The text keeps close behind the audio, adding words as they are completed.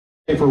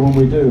for when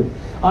we do.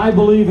 I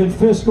believe in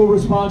fiscal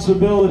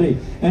responsibility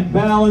and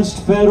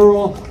balanced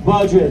federal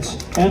budgets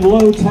and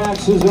low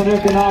taxes and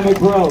economic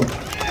growth.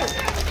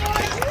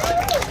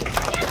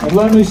 And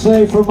let me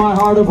say from my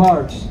heart of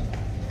hearts,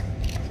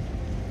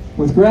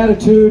 with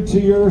gratitude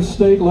to your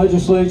state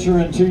legislature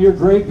and to your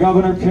great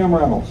Governor Kim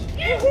Reynolds,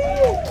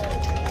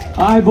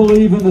 I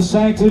believe in the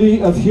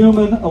sanctity of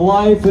human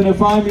life, and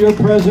if I'm your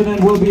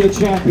president, we'll be a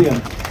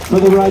champion for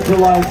the right to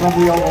life from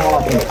the Oval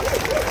Office.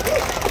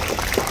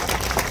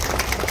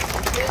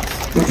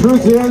 The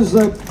truth is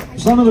that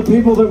some of the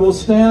people that will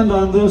stand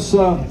on this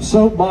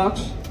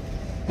soapbox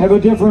have a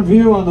different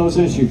view on those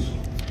issues.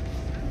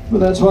 But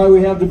that's why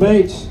we have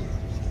debates.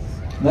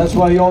 That's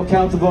why you all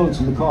count the votes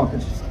in the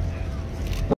caucus.